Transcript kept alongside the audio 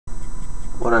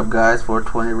What up, guys?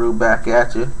 420 Rue back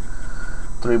at you.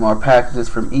 3 more packages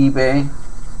from eBay.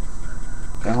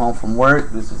 Came home from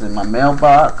work. This is in my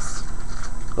mailbox.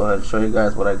 Go ahead and show you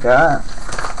guys what I got.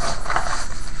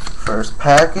 First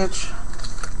package.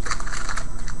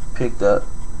 Picked up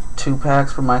 2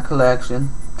 packs for my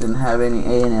collection. Didn't have any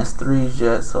ANS3s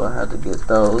yet, so I had to get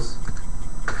those.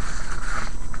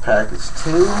 Package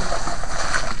 2.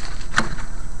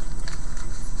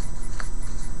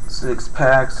 6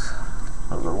 packs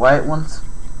of the white ones.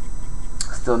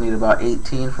 Still need about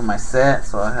 18 for my set,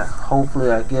 so hopefully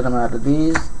I get them out of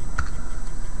these.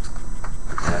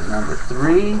 And number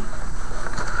 3,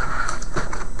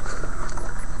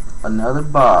 another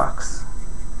box.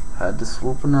 Had to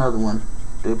swoop another one.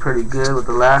 Did pretty good with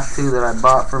the last 2 that I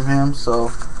bought from him,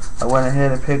 so I went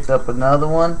ahead and picked up another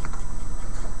one.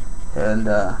 And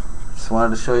just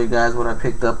wanted to show you guys what I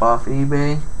picked up off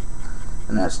eBay,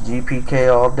 and that's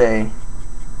GPK-ALLDAY.